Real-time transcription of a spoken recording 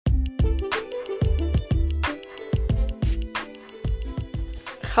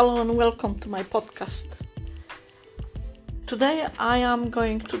Hello and welcome to my podcast. Today I am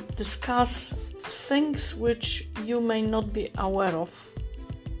going to discuss things which you may not be aware of.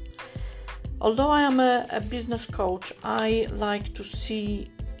 Although I am a business coach, I like to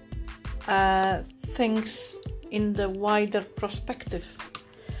see things in the wider perspective.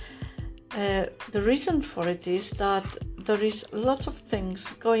 The reason for it is that there is lots of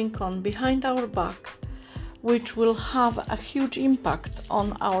things going on behind our back which will have a huge impact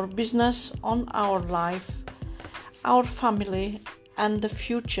on our business, on our life, our family, and the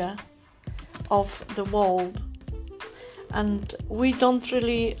future of the world. And we don't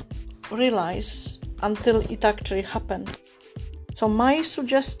really realize until it actually happened. So my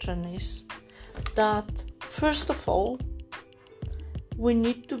suggestion is that, first of all, we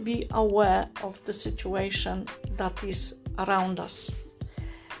need to be aware of the situation that is around us.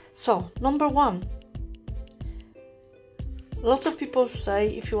 So, number one, lots of people say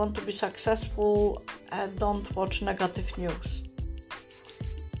if you want to be successful, don't watch negative news.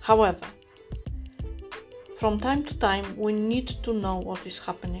 However, from time to time, we need to know what is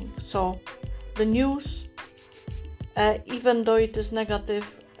happening. So the news, even though it is negative,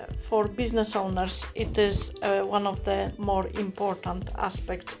 for business owners, it is one of the more important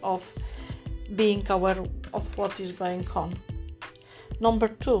aspects of being aware of what is going on. Number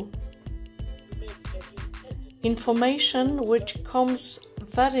two, information which comes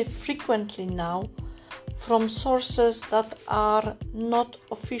very frequently now from sources that are not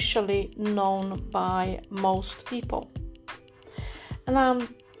officially known by most people. And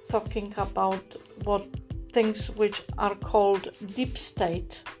I'm talking about what things which are called deep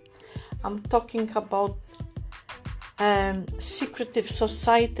state. I'm talking about secretive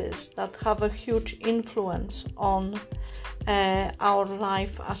societies that have a huge influence on our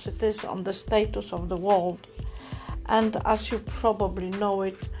life as it is, on the status of the world. And as you probably know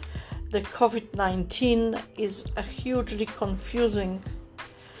it, the COVID-19 is a hugely confusing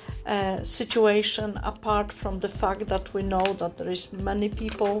situation, apart from the fact that we know that there is many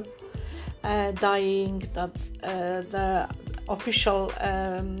people dying, that the official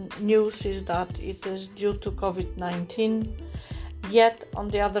news is that it is due to COVID-19. Yet, on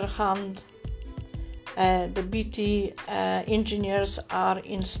the other hand, the BT engineers are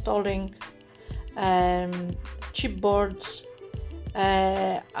installing chipboards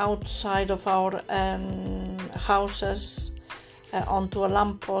outside of our houses, onto a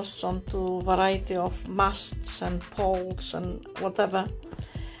lamppost, onto a variety of masts and poles and whatever.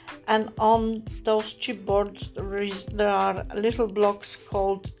 And on those chipboards there are little blocks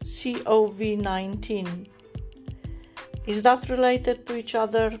called COVID-19. Is that related to each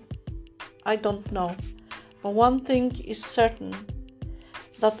other? I don't know. But one thing is certain,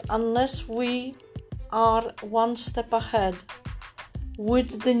 that unless we are one step ahead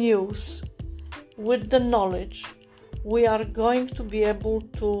with the news, with the knowledge, we are going to be able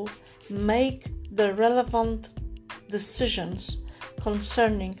to make the relevant decisions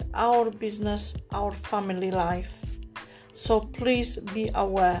concerning our business, our family life. So please be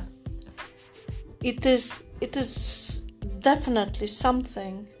aware. It is definitely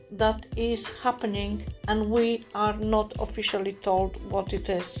something that is happening, and we are not officially told what it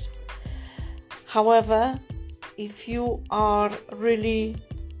is. However, if you are really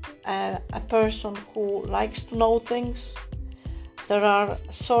a person who likes to know things, there are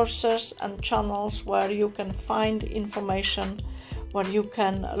sources and channels where you can find information, where you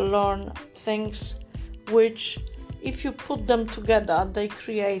can learn things which, if you put them together, they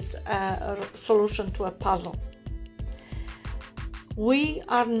create a solution to a puzzle. We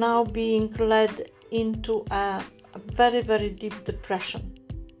are now being led into a very, very deep depression.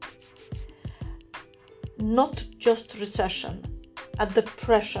 Not just recession, a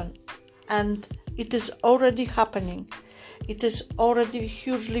depression, and it is already happening. It is already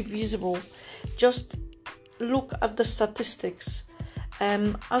hugely visible. Just look at the statistics.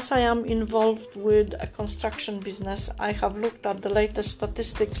 As I am involved with a construction business, I have looked at the latest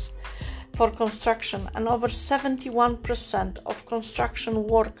statistics for construction, and over 71% of construction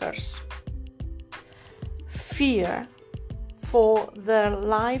workers fear for their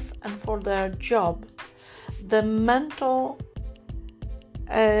life and for their job. The mental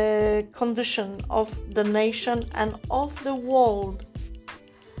condition of the nation and of the world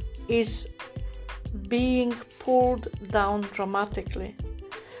is being pulled down dramatically.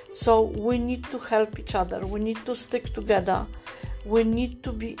 So we need to help each other. We need to stick together. We need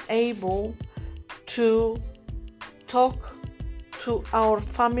to be able to talk to our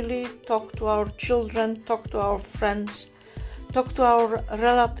family, talk to our children, talk to our friends, talk to our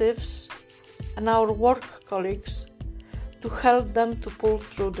relatives and our work colleagues to help them to pull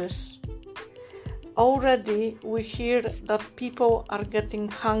through this. Already we hear that people are getting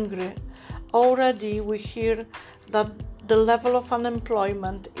hungry. Already we hear that the level of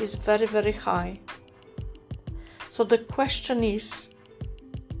unemployment is very, very high. So the question is,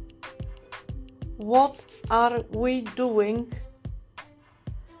 what are we doing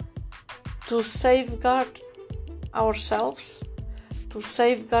to safeguard ourselves, to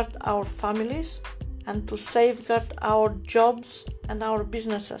safeguard our families, and to safeguard our jobs and our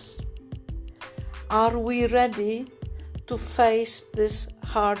businesses? Are we ready to face these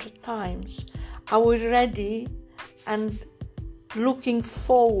hard times? Are we ready and looking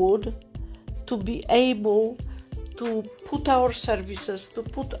forward to be able to put our services, to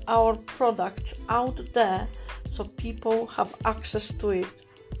put our products out there so people have access to it?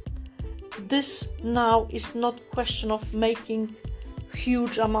 This now is not a question of making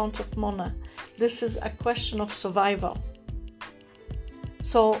huge amounts of money. This is a question of survival.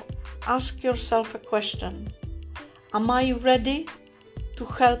 So ask yourself a question. Am I ready to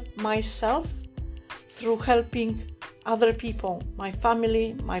help myself through helping other people, my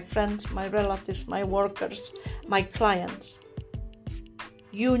family, my friends, my relatives, my workers, my clients?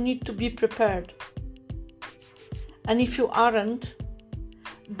 You need to be prepared. And if you aren't,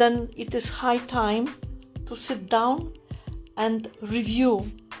 then it is high time to sit down and review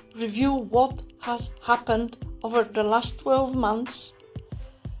what has happened over the last 12 months,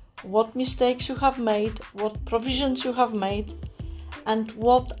 what mistakes you have made, what provisions you have made, and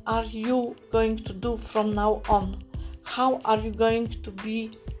what are you going to do from now on? How are you going to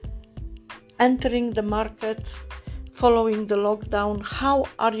be entering the market following the lockdown? How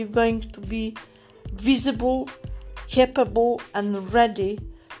are you going to be visible, capable, and ready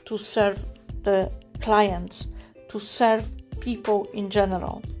to serve the clients, to serve people in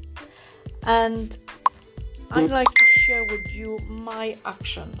general? And I'd like to share with you my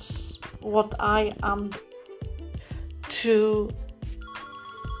actions, what I am to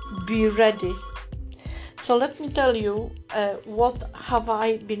be ready. So let me tell you what have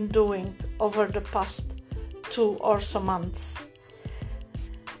I been doing over the past 2 or so months.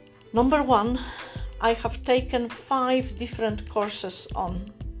 Number one, I have taken 5 different courses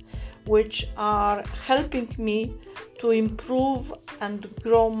on, which are helping me to improve and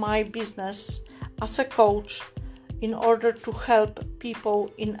grow my business as a coach in order to help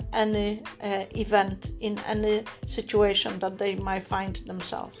people in any event, in any situation that they might find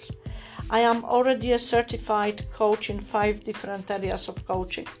themselves. I am already a certified coach in 5 different areas of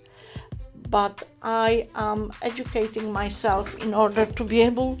coaching, but I am educating myself in order to be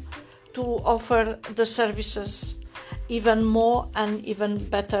able to offer the services even more and even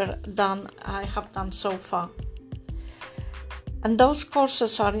better than I have done so far. And those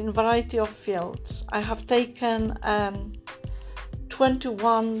courses are in a variety of fields. I have taken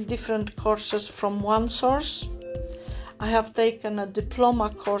 21 different courses from one source. I have taken a diploma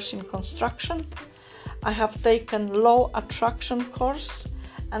course in construction. I have taken law attraction course,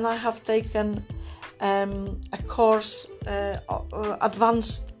 and I have taken a course,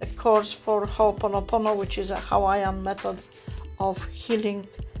 advanced course for Ho'oponopono, which is a Hawaiian method of healing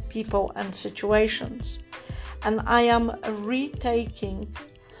people and situations. And I am retaking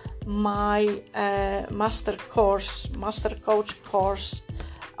my master coach course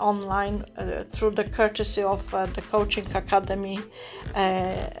online through the courtesy of the Coaching Academy,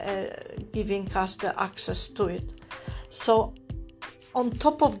 giving us the access to it. So on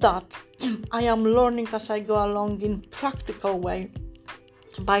top of that, I am learning as I go along in practical way,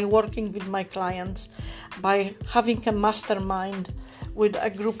 by working with my clients, by having a mastermind with a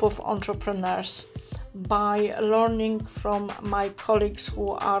group of entrepreneurs, by learning from my colleagues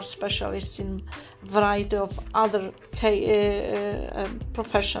who are specialists in variety of other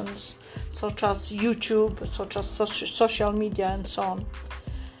professions, such as YouTube, such as social media, and so on.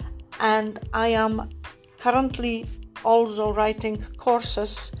 And I am currently also writing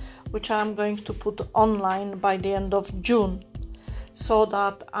courses which I am going to put online by the end of June, so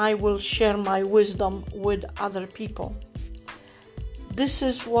that I will share my wisdom with other people. This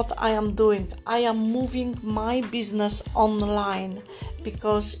is what I am doing. I am moving my business online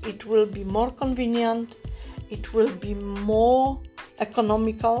because it will be more convenient, it will be more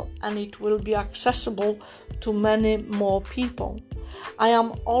economical, and it will be accessible to many more people. I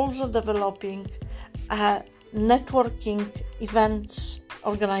am also developing a networking events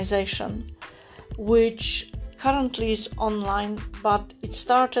organization, which currently is online, but it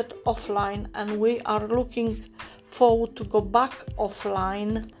started offline, and we are looking forward to go back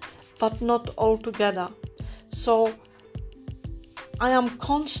offline, but not altogether. So I am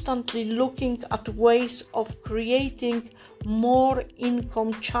constantly looking at ways of creating more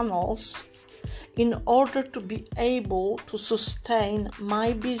income channels in order to be able to sustain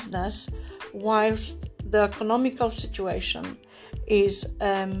my business whilst the economical situation is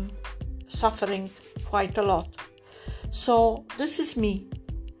suffering quite a lot. So this is me.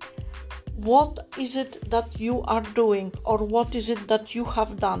 What is it that you are doing, or what is it that you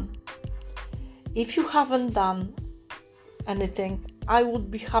have done? If you haven't done anything, I would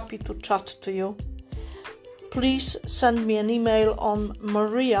be happy to chat to you. Please send me an email on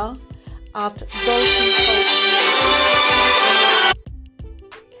maria@dolphincoaching.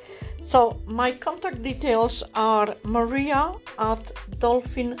 So my contact details are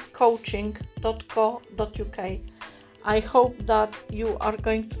maria@dolphincoaching.co.uk. I hope that you are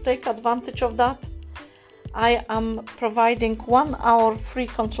going to take advantage of that. I am providing 1 hour free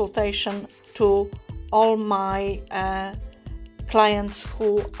consultation to all my clients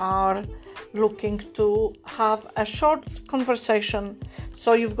who are looking to have a short conversation.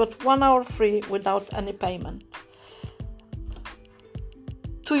 So you've got 1 hour free without any payment.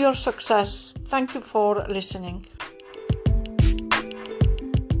 To your success. Thank you for listening.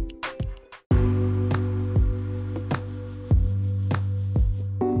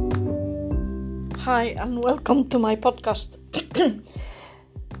 Hi and welcome to my podcast.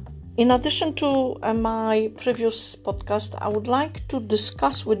 In addition to my previous podcast, I would like to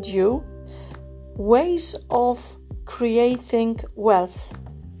discuss with you ways of creating wealth.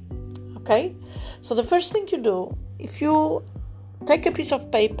 Okay? So the first thing you do, if you take a piece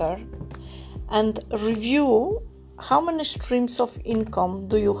of paper and review how many streams of income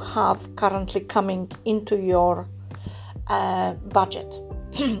do you have currently coming into your budget.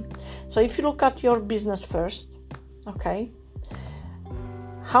 So if you look at your business first, okay,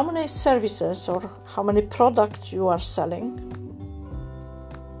 how many services or how many products you are selling,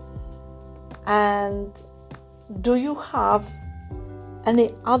 and do you have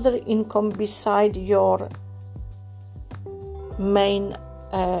any other income beside your main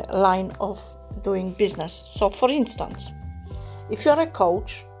line of doing business? So for instance, if you're a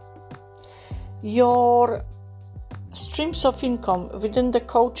coach, your streams of income within the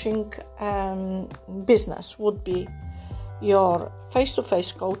coaching business would be your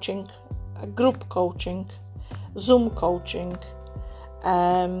face-to-face coaching, group coaching, Zoom coaching,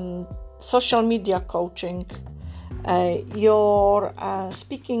 social media coaching, your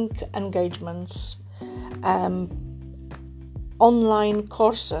speaking engagements, online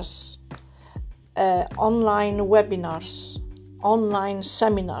courses, online webinars, online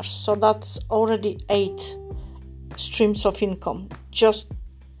seminars. So that's already 8 streams of income, just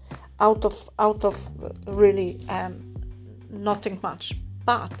out of really nothing much.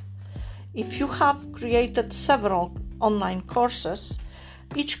 But if you have created several online courses,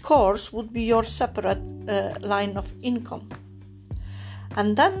 each course would be your separate line of income.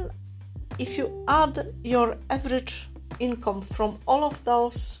 And then if you add your average income from all of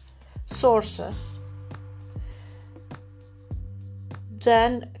those sources,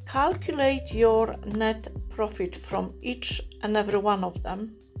 then calculate your net profit from each and every one of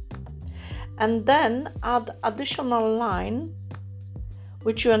them, and then add additional line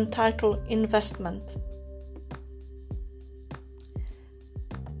which you entitle investment.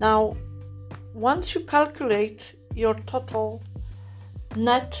 Now, once you calculate your total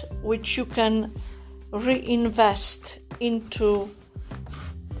net which you can reinvest into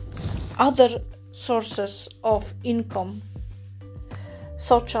other sources of income,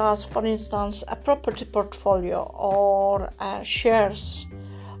 such as, for instance, a property portfolio or shares,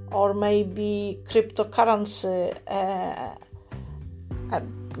 or maybe cryptocurrency,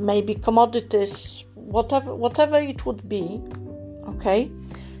 maybe commodities, whatever it would be, okay?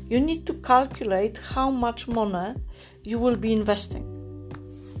 You need to calculate how much money you will be investing.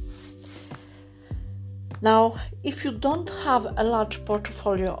 Now, if you don't have a large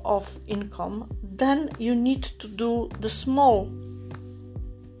portfolio of income, then you need to do the small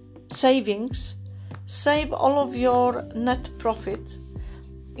savings, save all of your net profit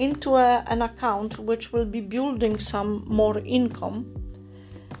into an account which will be building some more income,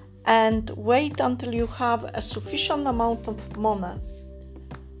 and wait until you have a sufficient amount of money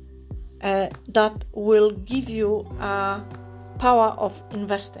that will give you a power of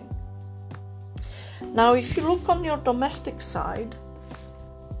investing. Now, if you look on your domestic side,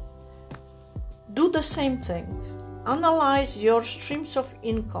 do the same thing. Analyze your streams of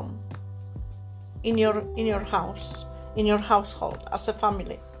income in your house, in your household as a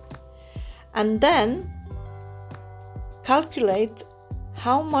family, and then calculate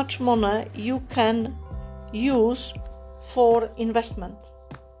how much money you can use for investment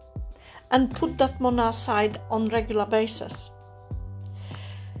and put that money aside on regular basis.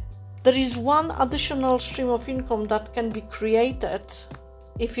 There is one additional stream of income that can be created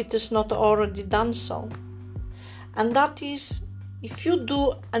if it is not already done so, and that is if you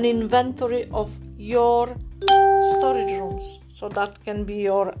do an inventory of your storage rooms. So that can be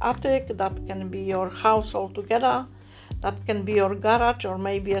your attic, that can be your house altogether, that can be your garage or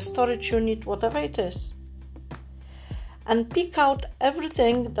maybe a storage unit, whatever it is. And pick out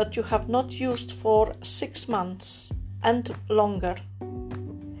everything that you have not used for 6 months and longer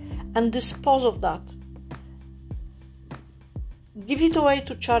and dispose of that. Give it away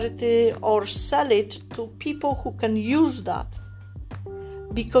to charity or sell it to people who can use that,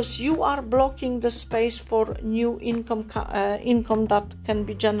 because you are blocking the space for new income that can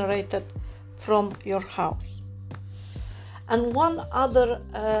be generated from your house. And one other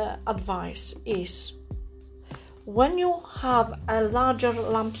advice is, when you have a larger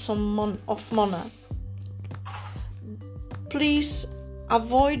lump sum of money, please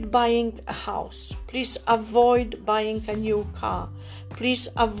avoid buying a house. Please avoid buying a new car. Please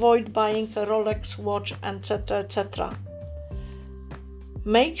avoid buying a Rolex watch, etc., etc.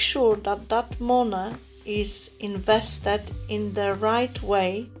 Make sure that that money is invested in the right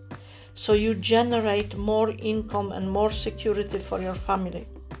way, so you generate more income and more security for your family.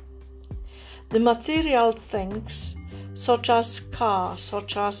 The material things, such as car,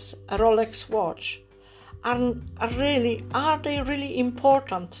 such as a Rolex watch, are they really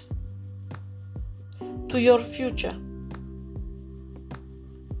important to your future?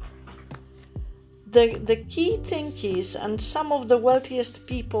 The key thing is, and some of the wealthiest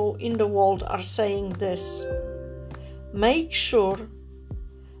people in the world are saying this, make sure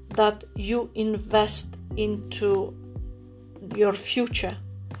that you invest into your future.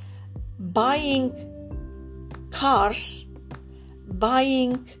 Buying cars,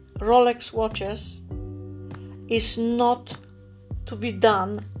 buying Rolex watches is not to be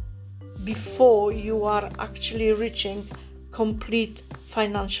done before you are actually reaching complete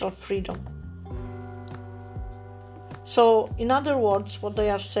financial freedom. So, in other words, what they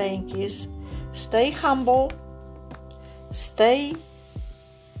are saying is, stay humble, stay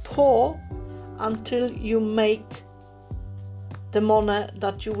poor until you make the money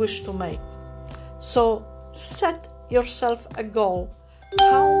that you wish to make. So, set yourself a goal,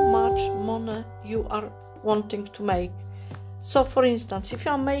 how much money you are wanting to make. So, for instance, if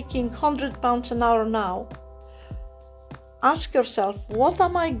you are making £100 an hour now, ask yourself, what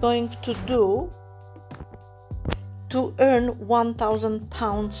am I going to do to earn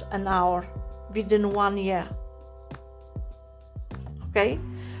 £1,000 an hour within 1 year? Okay?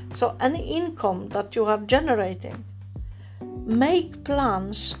 So any income that you are generating, make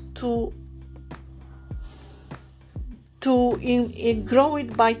plans to grow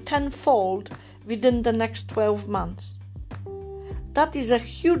it by tenfold within the next 12 months. That is a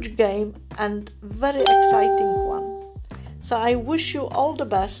huge game and very exciting one. So I wish you all the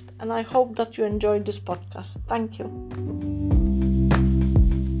best, and I hope that you enjoyed this podcast. Thank you.